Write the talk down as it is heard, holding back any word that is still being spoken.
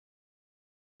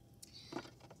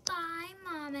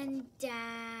Mom and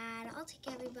Dad. I'll take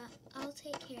care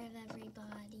of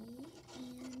everybody.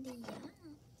 And yeah.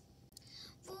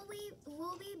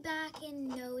 We'll be back in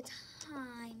no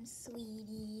time,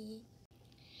 sweetie.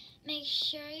 Make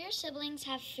sure your siblings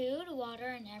have food, water,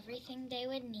 and everything they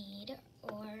would need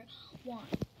or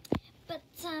want. But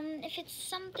if it's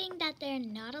something that they're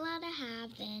not allowed to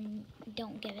have, then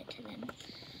don't give it to them.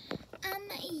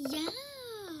 Yeah.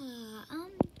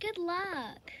 Good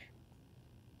luck.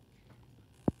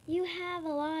 You have a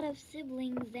lot of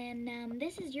siblings, and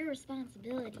this is your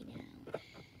responsibility now.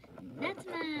 That's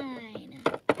mine.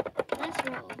 Let's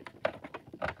roll.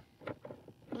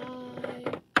 Bye.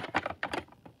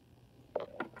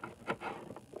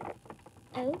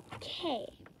 Okay.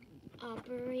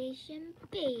 Operation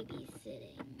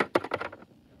Babysitting.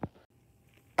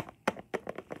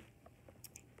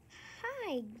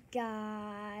 Hi,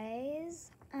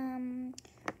 guys.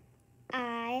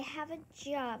 I have a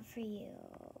job for you.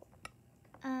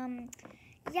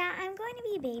 Yeah, I'm going to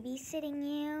be babysitting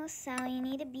you, so you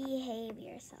need to behave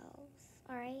yourselves,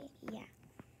 alright? Yeah.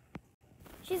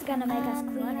 She's gonna make us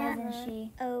clean, isn't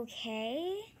she?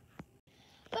 Okay.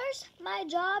 First, my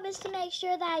job is to make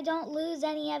sure that I don't lose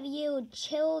any of you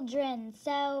children,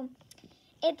 so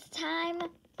it's time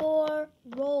for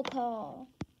roll call.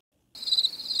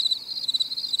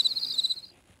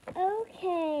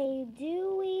 Okay,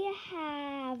 do we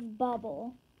have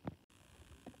Bubble?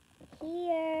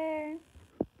 Here.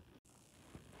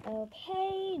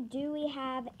 Okay, do we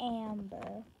have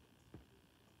Amber?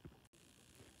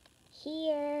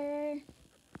 Here.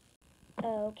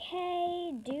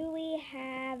 Okay, do we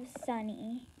have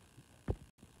Sunny?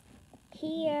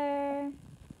 Here.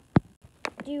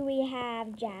 Do we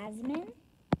have Jasmine?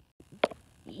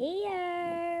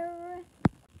 Here.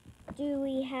 Do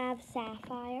we have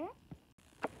Sapphire?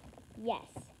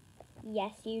 Yes.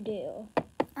 Yes, you do.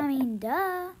 I mean,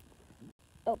 duh.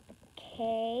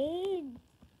 Okay.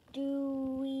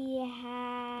 Do we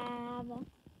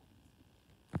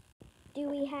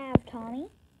have Tommy?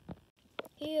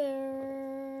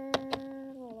 Here.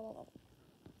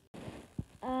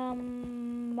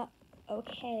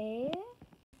 Okay.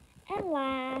 And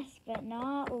last but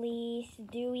not least,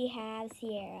 do we have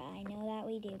Sierra? I know that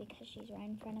we do because she's right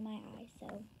in front of my eyes,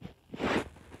 so.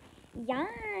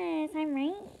 Yes, I'm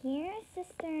right here,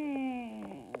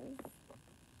 sisters.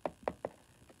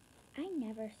 I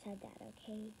never said that,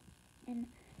 okay? And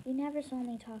you never saw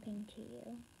me talking to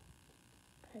you.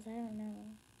 Because I don't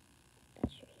know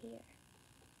that you're here.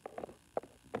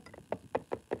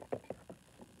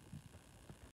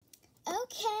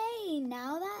 Okay,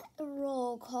 now that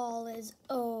roll call is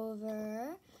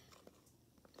over,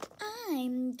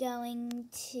 I'm going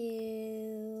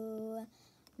to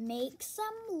make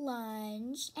some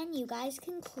lunch and you guys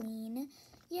can clean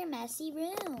your messy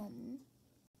room.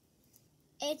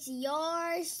 It's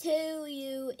yours too,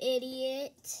 you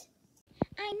idiot.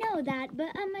 I know that,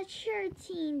 but a mature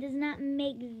teen does not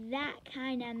make that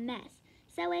kind of mess.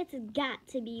 So it's got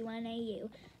to be one of you.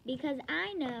 Because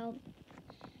I know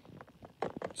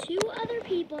 2 other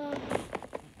people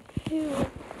who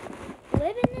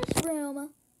live in this room.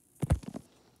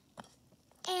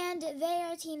 And they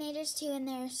are teenagers too, and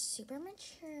they're super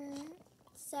mature.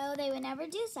 So they would never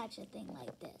do such a thing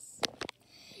like this.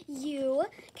 You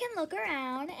can look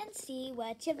around and see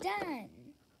what you've done.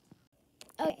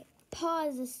 Okay,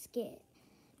 pause the skit.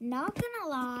 Not gonna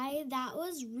lie, that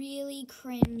was really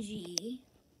cringy.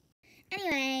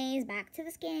 Anyways, back to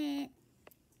the skit.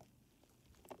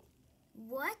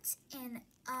 What an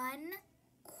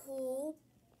uncool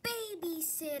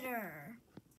babysitter.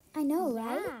 I know,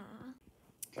 right?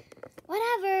 Yeah.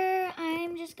 Whatever,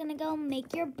 I'm just gonna go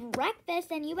make your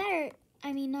breakfast and you better,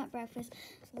 not breakfast,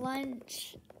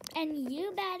 lunch. And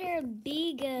you better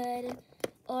be good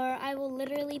or I will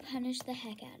literally punish the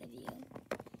heck out of you.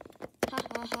 Ha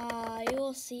ha ha,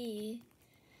 you'll see.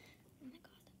 Oh my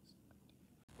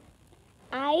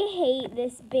god. I hate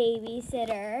this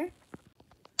babysitter.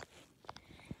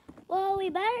 Well, we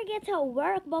better get to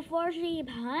work before she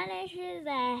punishes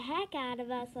the heck out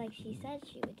of us like she said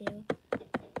she would do.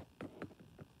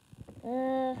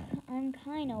 I'm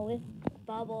kind of with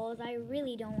Bubbles. I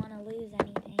really don't want to lose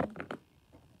anything.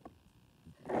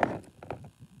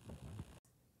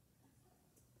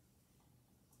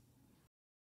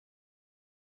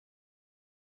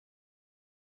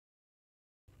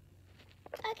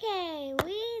 Okay,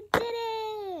 we did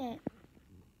it!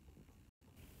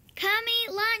 Come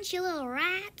eat lunch, you little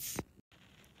rats!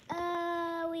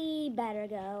 We better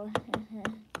go.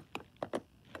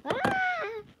 Ah!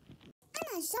 I'm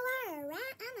gonna show her a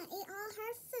rat. I'm gonna eat all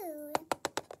her food.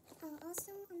 Oh,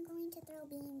 also, I'm going to throw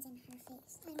beans in her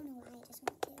face. I don't know why, I just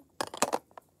want to.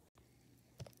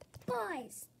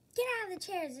 Boys, get out of the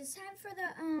chairs. It's time for the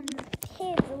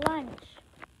kids' lunch.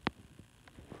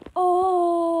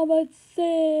 Oh, but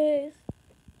sis.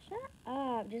 Shut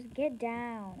up. Just get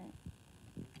down.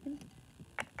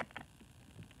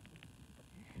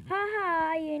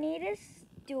 Haha, you need a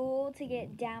stool to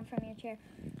get down from your chair.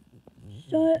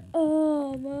 Shut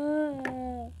up.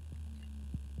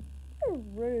 You're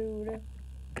rude.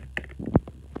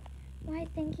 Why,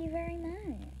 thank you very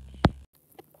much.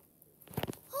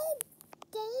 Hey,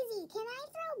 Daisy, can I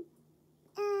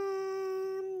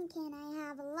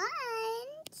have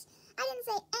lunch? I didn't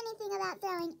say anything about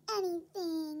throwing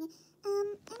anything.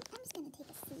 I'm just gonna take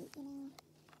a seat, you know.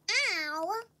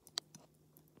 Ow!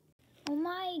 Oh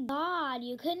my god,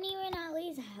 you couldn't even at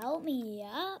least help me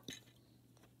up.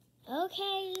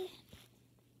 Okay.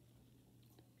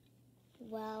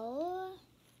 Well,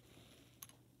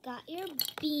 got your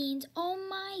beans. Oh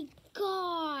my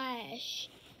gosh.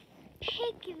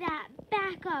 Pick that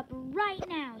back up right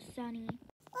now, Sonny.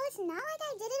 Well, it's not like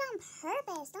I did it on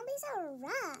purpose. Don't be so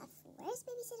rough. Worst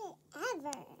babysitter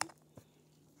ever.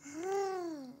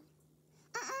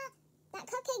 That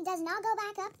cupcake does not go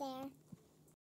back up there.